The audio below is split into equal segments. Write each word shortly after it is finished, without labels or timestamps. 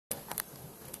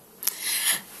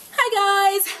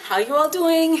guys, how you all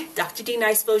doing? Dr.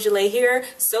 D-Nice here,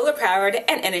 solar powered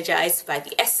and energized by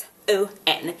the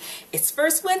S-O-N. It's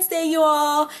first Wednesday, you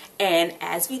all, and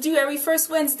as we do every first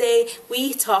Wednesday,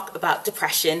 we talk about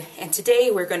depression, and today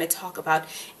we're going to talk about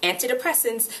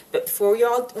antidepressants. But before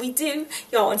we do,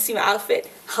 y'all want to see my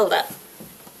outfit? Hold up.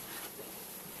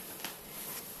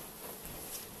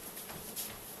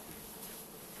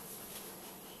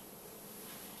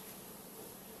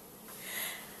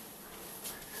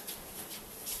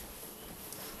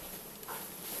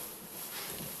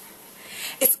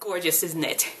 It's gorgeous, isn't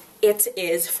it? It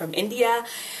is from India.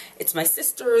 It's my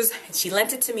sister's. She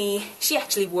lent it to me. She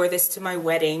actually wore this to my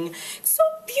wedding. It's so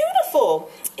beautiful.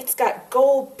 It's got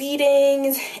gold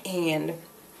beadings and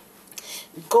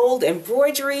gold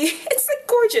embroidery. It's like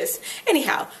gorgeous.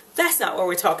 Anyhow, that's not what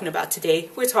we're talking about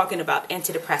today. We're talking about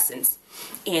antidepressants.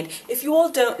 And if you all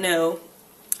don't know,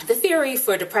 the theory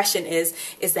for depression is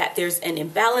that there's an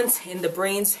imbalance in the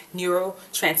brain's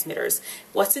neurotransmitters.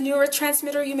 What's a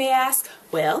neurotransmitter, you may ask?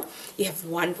 Well, you have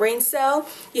one brain cell,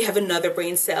 you have another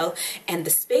brain cell, and the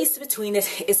space between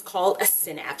it is called a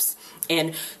synapse.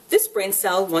 And this brain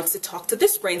cell wants to talk to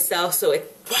this brain cell, so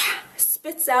it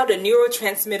spits out a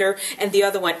neurotransmitter, and the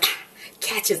other one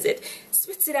catches it,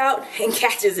 spits it out and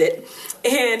catches it.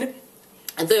 And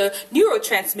the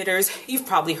neurotransmitters, you've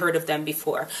probably heard of them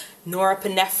before.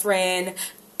 Norepinephrine,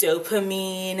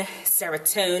 dopamine,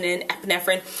 serotonin,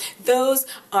 epinephrine. Those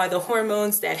are the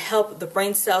hormones that help the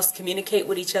brain cells communicate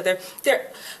with each other. There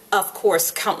are, of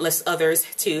course, countless others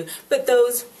too, but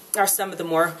those are some of the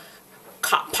more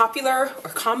popular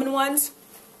or common ones.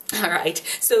 All right,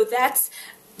 so that's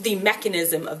the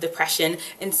mechanism of depression,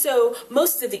 and so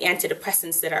most of the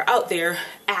antidepressants that are out there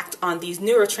act on these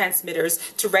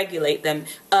neurotransmitters to regulate them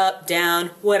up,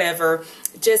 down, whatever,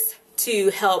 just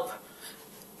to help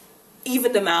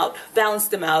even them out, balance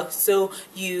them out, so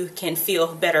you can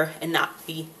feel better and not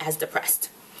be as depressed.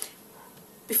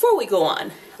 Before we go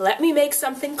on, let me make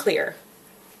something clear.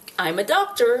 I'm a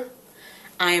doctor.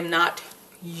 I am not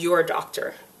your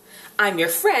doctor. I'm your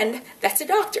friend that's a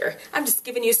doctor. I'm just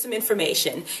giving you some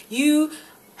information. You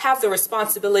have the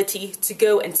responsibility to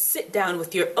go and sit down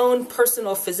with your own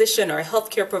personal physician or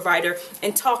healthcare provider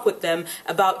and talk with them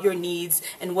about your needs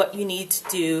and what you need to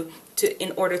do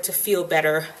in order to feel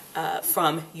better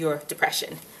from your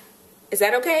depression. Is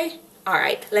that okay? All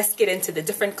right, let's get into the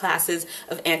different classes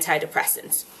of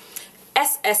antidepressants.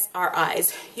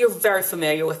 SSRIs, you're very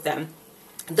familiar with them.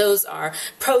 Those are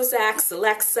Prozac,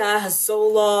 Celexa,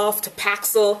 Zoloft,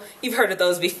 Paxil. You've heard of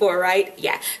those before, right?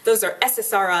 Yeah, those are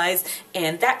SSRIs,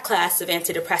 and that class of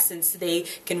antidepressants, they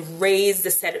can raise the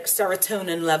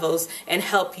serotonin levels and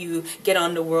help you get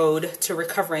on the road to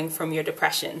recovering from your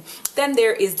depression. Then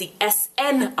there is the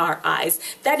SNRIs.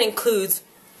 That includes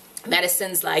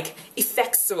medicines like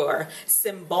Effexor,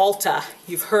 Cymbalta.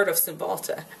 You've heard of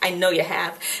Cymbalta. I know you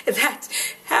have.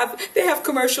 They have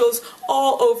commercials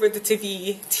all over the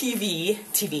TV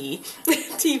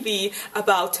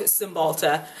about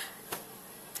Cymbalta.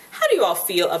 How do you all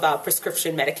feel about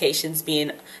prescription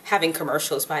medications having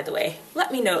commercials, by the way?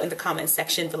 Let me know in the comments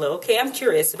section below, okay? I'm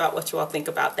curious about what you all think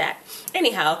about that.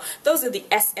 Anyhow, those are the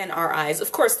SNRIs.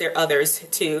 Of course, there are others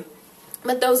too,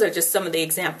 but those are just some of the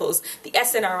examples. The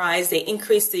SNRIs, they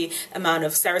increase the amount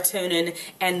of serotonin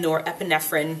and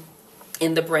norepinephrine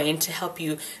in the brain to help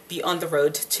you be on the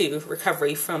road to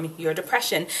recovery from your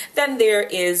depression. Then there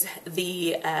is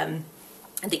the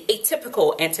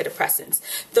atypical antidepressants.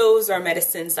 Those are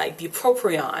medicines like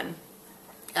bupropion,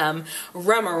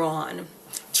 Remeron,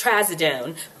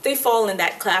 Trazodone. They fall in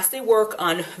that class. They work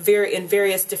on in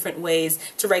various different ways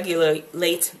to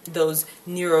regulate those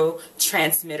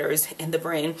neurotransmitters in the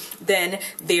brain. Then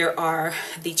there are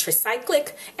the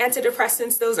tricyclic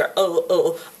antidepressants. Those are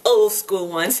old school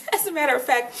ones. As a matter of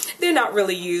fact, they're not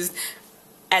really used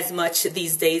as much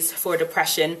these days for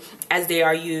depression as they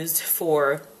are used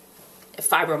for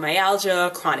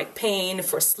fibromyalgia, chronic pain,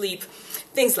 for sleep,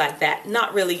 things like that.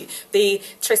 Not really, the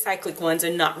tricyclic ones are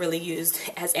not really used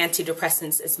as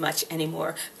antidepressants as much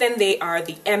anymore. Then they are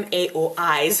the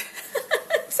MAOIs.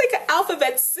 It's like an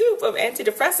alphabet soup of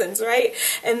antidepressants, right?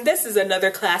 And this is another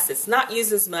class that's not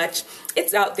used as much.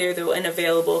 It's out there though, an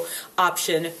available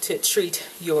option to treat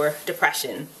your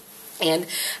depression. And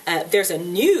there's a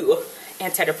new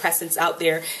antidepressants out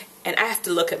there, and I have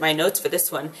to look at my notes for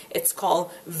this one. It's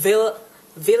called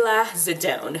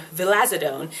Vilazodone.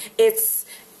 It's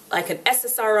like an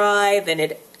SSRI, then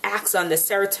it acts on the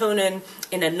serotonin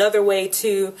in another way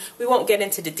too. We won't get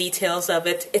into the details of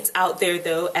it. It's out there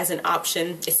though as an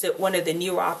option. It's one of the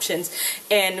newer options.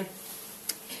 And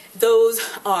Those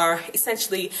are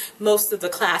essentially most of the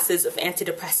classes of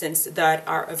antidepressants that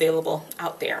are available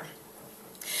out there.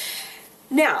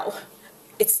 Now,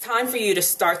 it's time for you to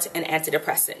start an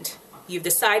antidepressant. You've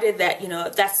decided that,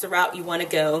 that's the route you want to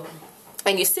go.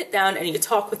 And you sit down and you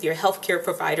talk with your healthcare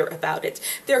provider about it.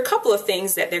 There are a couple of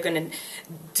things that they're going to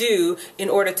do in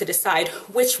order to decide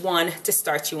which one to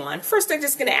start you on. First, they're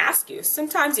just going to ask you.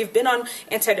 Sometimes you've been on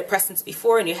antidepressants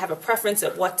before and you have a preference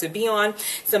of what to be on.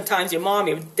 Sometimes your mom,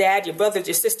 your dad, your brother,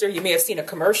 your sister, you may have seen a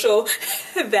commercial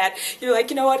that you're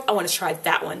like, you know what, I want to try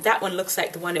that one. That one looks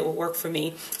like the one that will work for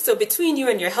me. So between you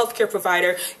and your healthcare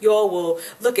provider, you all will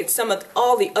look at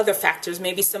all the other factors,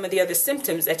 maybe some of the other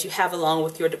symptoms that you have along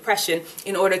with your depression,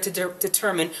 in order to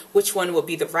determine which one will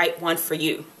be the right one for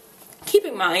you. Keep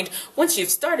in mind, once you've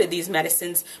started these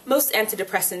medicines, most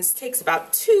antidepressants takes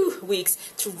about 2 weeks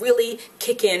to really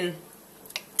kick in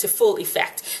to full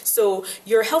effect. So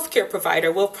your healthcare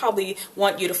provider will probably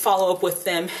want you to follow up with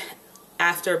them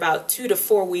after about 2 to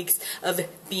 4 weeks of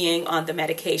being on the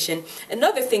medication.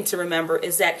 Another thing to remember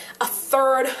is that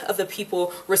 1/3 of the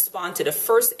people respond to the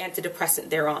first antidepressant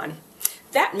they're on.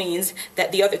 That means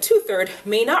that the other 2/3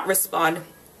 may not respond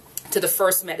to the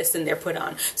first medicine they're put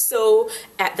on. So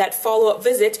at that follow-up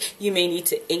visit, you may need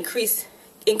to increase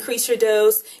your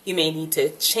dose. You may need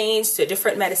to change to a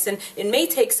different medicine. It may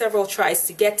take several tries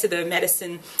to get to the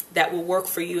medicine that will work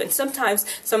for you. And sometimes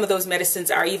some of those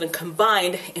medicines are even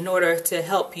combined in order to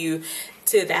help you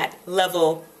to that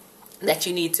level that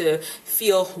you need to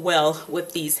feel well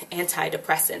with these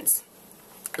antidepressants.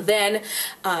 Then,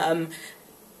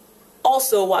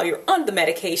 also, while you're on the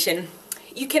medication,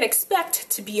 you can expect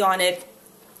to be on it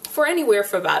for anywhere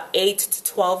from about 8 to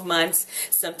 12 months,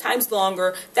 sometimes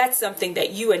longer. That's something that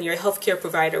you and your healthcare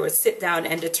provider would sit down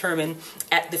and determine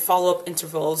at the follow-up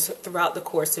intervals throughout the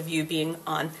course of you being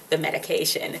on the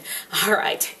medication. All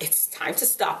right, it's time to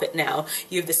stop it now.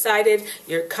 You've decided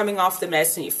you're coming off the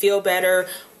medicine, you feel better,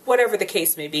 whatever the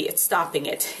case may be, it's stopping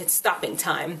it. It's stopping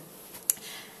time.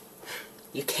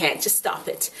 You can't just stop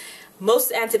it.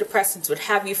 Most antidepressants would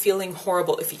have you feeling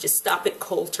horrible if you just stop it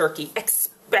cold turkey,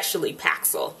 especially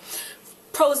Paxil.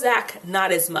 Prozac,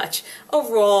 not as much.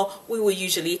 Overall, we will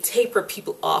usually taper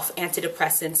people off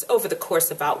antidepressants over the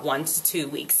course of about 1 to 2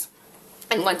 weeks.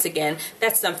 And once again,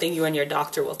 that's something you and your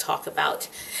doctor will talk about.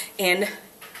 And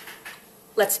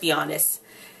let's be honest,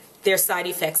 there are side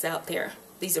effects out there.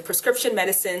 These are prescription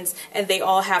medicines, and they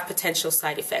all have potential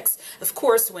side effects. Of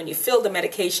course, when you fill the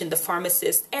medication, the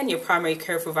pharmacist and your primary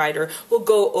care provider will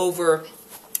go over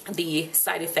the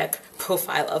side effect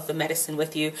profile of the medicine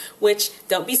with you, which,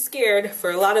 don't be scared,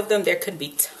 for a lot of them there could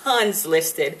be tons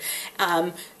listed.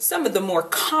 Some of the more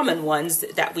common ones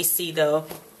that we see, though,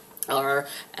 are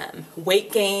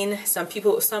weight gain. Some of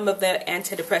the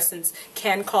antidepressants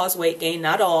can cause weight gain,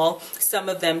 not all. Some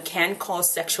of them can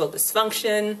cause sexual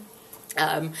dysfunction,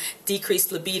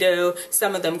 decreased libido.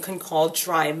 Some of them can cause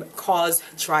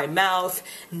dry mouth,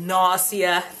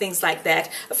 nausea, things like that.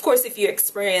 Of course, if you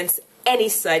experience any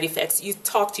side effects, you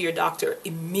talk to your doctor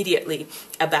immediately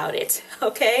about it,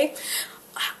 okay?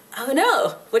 Oh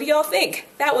no, what do y'all think?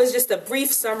 That was just a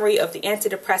brief summary of the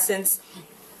antidepressants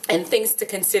and things to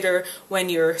consider when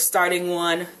you're starting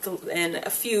one, and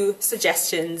a few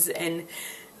suggestions and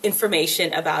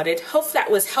information about it. Hope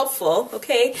that was helpful,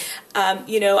 okay?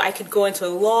 I could go into a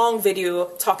long video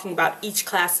talking about each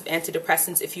class of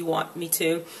antidepressants if you want me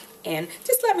to. And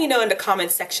just let me know in the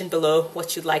comment section below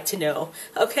what you'd like to know,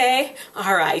 okay?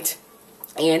 All right.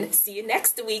 And see you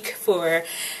next week for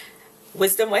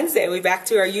Wisdom Wednesday. We'll be back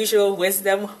to our usual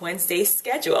Wisdom Wednesday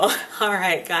schedule. All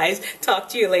right, guys. Talk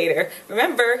to you later.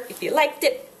 Remember, if you liked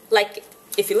it, like it.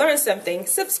 If you learned something,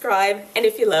 subscribe. And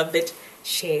if you loved it,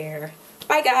 share.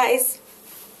 Bye, guys.